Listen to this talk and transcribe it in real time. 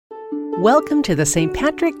Welcome to the St.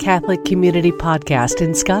 Patrick Catholic Community Podcast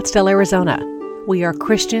in Scottsdale, Arizona. We are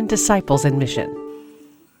Christian disciples in mission.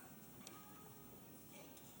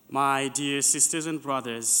 My dear sisters and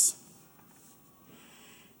brothers,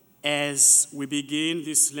 as we begin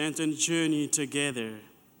this Lenten journey together,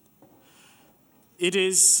 it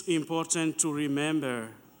is important to remember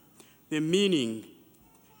the meaning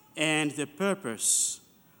and the purpose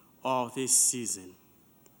of this season.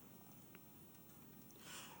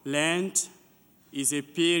 Lent is a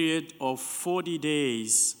period of 40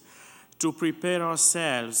 days to prepare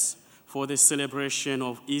ourselves for the celebration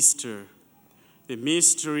of Easter, the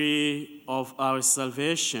mystery of our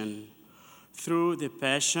salvation through the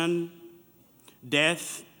passion,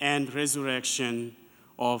 death, and resurrection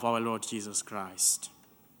of our Lord Jesus Christ.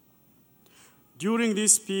 During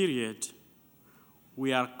this period,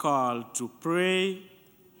 we are called to pray,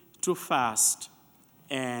 to fast,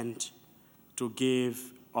 and to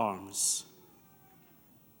give alms.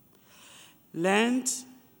 Lent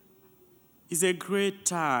is a great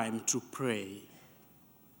time to pray.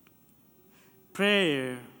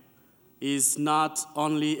 Prayer is not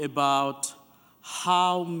only about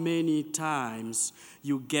how many times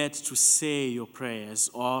you get to say your prayers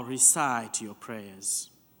or recite your prayers.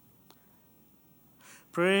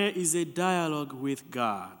 Prayer is a dialogue with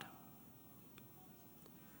God.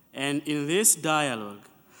 And in this dialogue,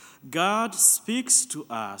 God speaks to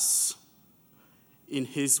us in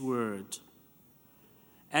His Word,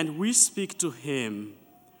 and we speak to Him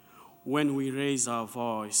when we raise our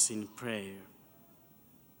voice in prayer.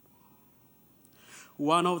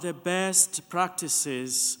 One of the best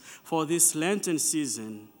practices for this Lenten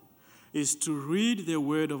season is to read the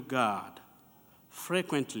Word of God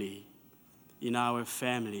frequently in our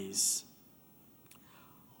families.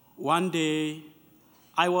 One day,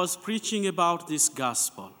 I was preaching about this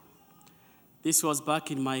gospel. This was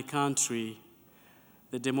back in my country,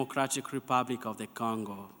 the Democratic Republic of the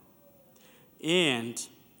Congo. And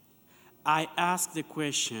I asked the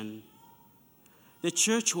question, the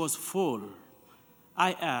church was full.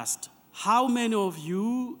 I asked, how many of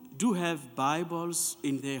you do have Bibles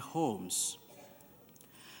in their homes?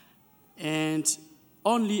 And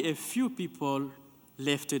only a few people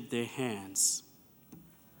lifted their hands.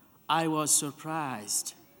 I was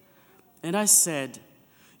surprised. And I said,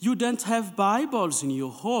 you don't have Bibles in your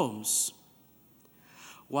homes.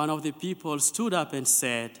 One of the people stood up and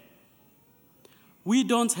said, we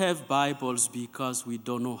don't have Bibles because we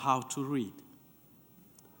don't know how to read.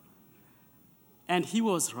 And he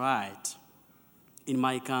was right. In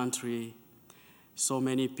my country, so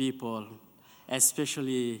many people,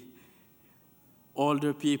 especially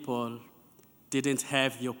older people, didn't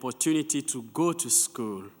have the opportunity to go to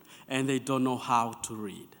school, and they don't know how to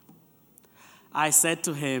read. I said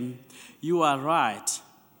to him, you are right,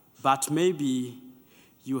 but maybe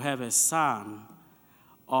you have a son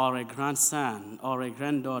or a grandson or a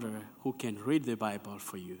granddaughter who can read the Bible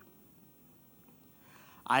for you.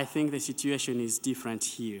 I think the situation is different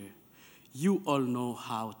here. You all know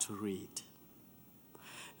how to read.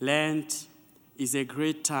 Lent is a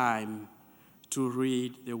great time to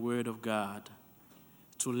read the Word of God,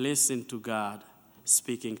 to listen to God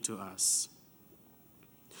speaking to us.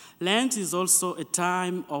 Lent is also a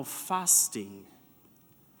time of fasting.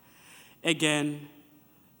 Again,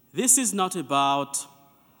 this is not about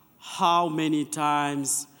how many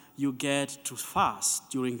times you get to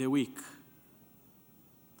fast during the week.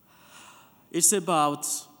 It's about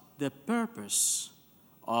the purpose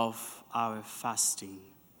of our fasting.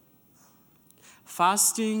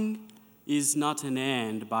 Fasting is not an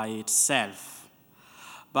end by itself,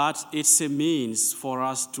 but it's a means for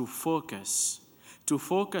us to focus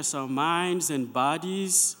our minds and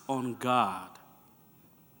bodies on God.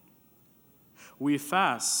 We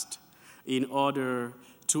fast in order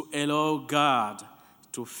to allow God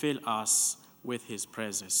to fill us with His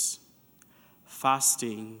presence.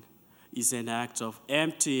 Fasting is an act of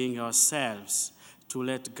emptying ourselves to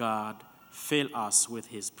let God fill us with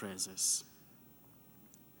His presence.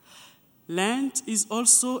 Lent is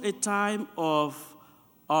also a time of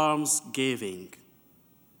almsgiving.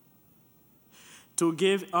 To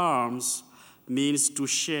give alms means to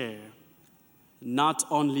share not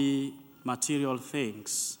only material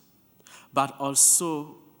things, but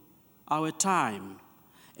also our time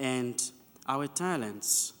and our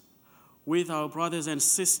talents with our brothers and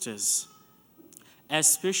sisters,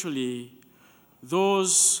 especially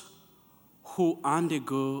those who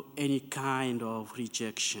undergo any kind of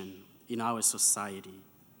rejection in our society.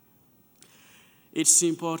 It's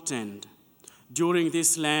important during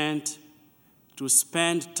this Lent to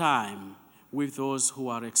spend time with those who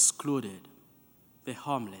are excluded, the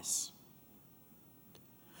homeless.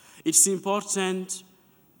 It's important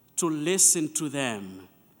to listen to them,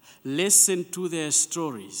 listen to their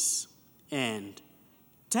stories, and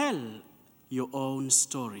tell your own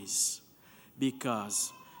stories,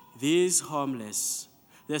 because these homeless,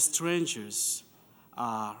 the strangers,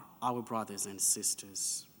 are our brothers and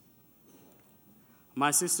sisters.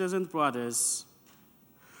 My sisters and brothers,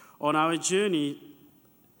 on our journey,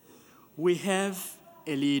 we have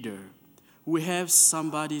a leader. We have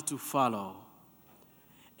somebody to follow.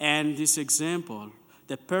 And this example,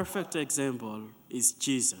 the perfect example, is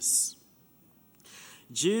Jesus.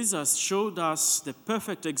 Jesus showed us the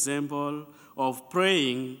perfect example of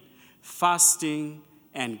praying, fasting,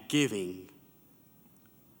 and giving.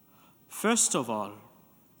 First of all,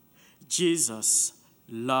 Jesus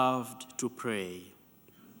loved to pray.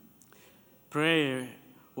 Prayer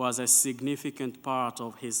was a significant part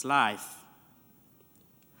of his life.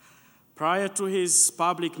 Prior to his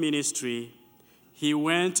public ministry, he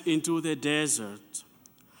went into the desert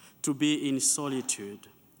to be in solitude,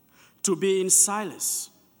 to be in silence,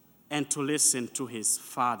 and to listen to his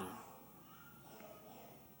Father.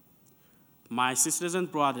 My sisters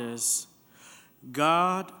and brothers,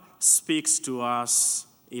 God speaks to us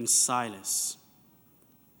in silence.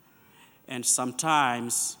 And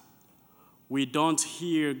sometimes we don't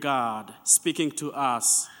hear God speaking to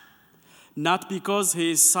us, not because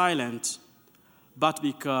he is silent, but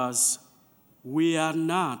because we are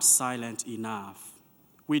not silent enough.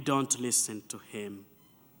 We don't listen to him.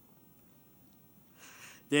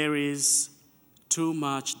 There is too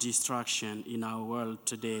much distraction in our world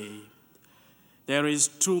today. There is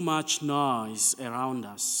too much noise around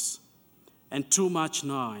us and too much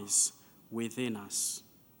noise within us.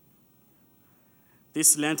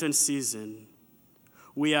 This Lenten season,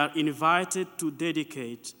 we are invited to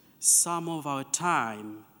dedicate some of our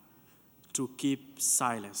time to keep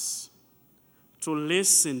silence, to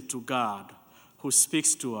listen to God who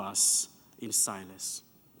speaks to us in silence.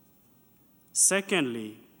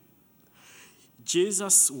 Secondly,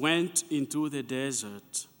 Jesus went into the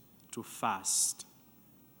desert to fast.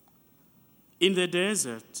 In the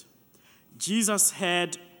desert, Jesus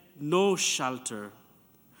had no shelter,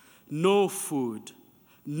 no food,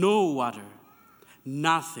 no water,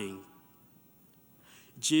 nothing.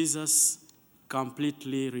 Jesus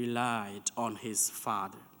completely relied on his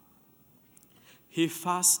Father. He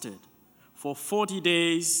fasted for 40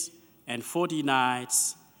 days and 40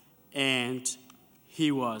 nights, and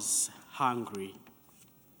he was hungry.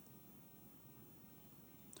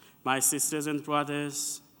 My sisters and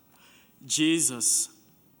brothers, Jesus,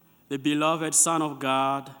 the beloved Son of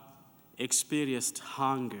God, experienced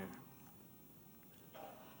hunger.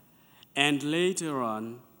 And later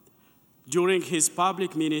on, during his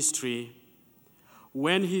public ministry,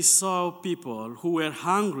 when he saw people who were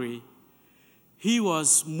hungry, he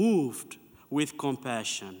was moved with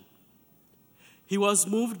compassion. He was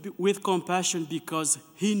moved with compassion because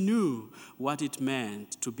he knew what it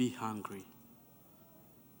meant to be hungry.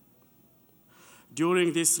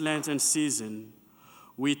 During this Lenten season,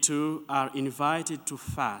 we too are invited to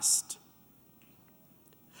fast.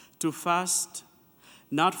 To fast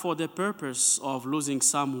not for the purpose of losing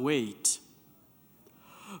some weight,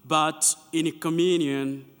 but in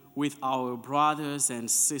communion with our brothers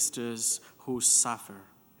and sisters who suffer.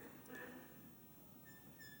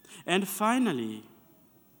 And finally,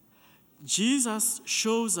 Jesus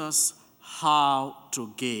shows us how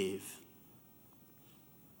to give.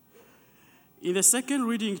 In the second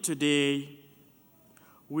reading today,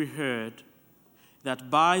 we heard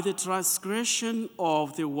that by the transgression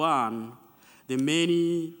of the one, the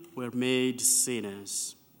many were made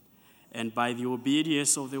sinners, and by the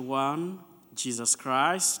obedience of the one, Jesus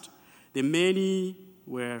Christ, the many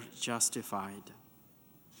were justified.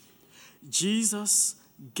 Jesus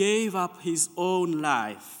gave up his own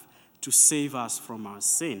life to save us from our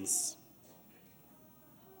sins.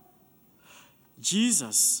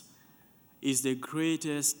 Jesus is the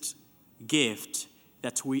greatest gift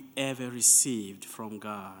that we ever received from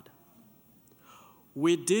God.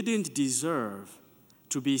 We didn't deserve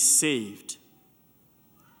to be saved.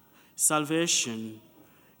 Salvation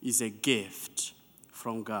is a gift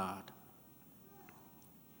from God.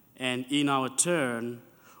 And in our turn,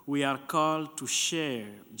 we are called to share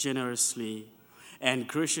generously and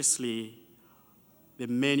graciously the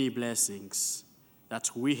many blessings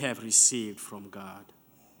that we have received from God.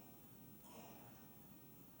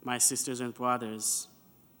 My sisters and brothers,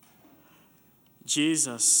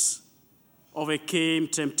 Jesus overcame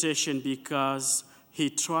temptation because he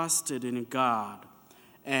trusted in God,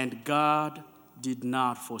 and God did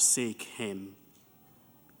not forsake him.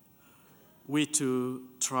 we too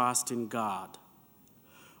trust in God.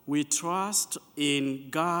 We trust in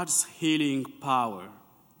God's healing power.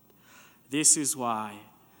 This is why,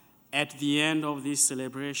 at the end of this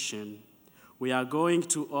celebration, we are going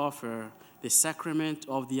to offer the sacrament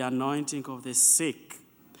of the anointing of the sick,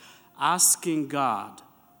 asking God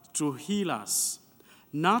to heal us,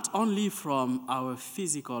 not only from our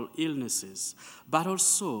physical illnesses, but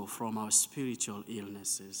also from our spiritual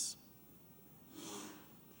illnesses.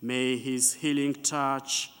 May his healing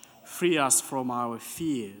touch free us from our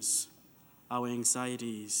fears, our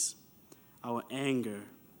anxieties, our anger,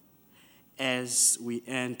 as we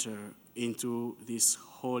enter into this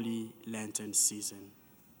holy Lenten season.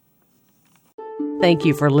 Thank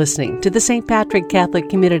you for listening to the St. Patrick Catholic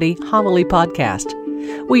Community Homily Podcast.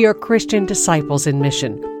 We are Christian disciples in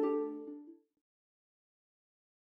mission,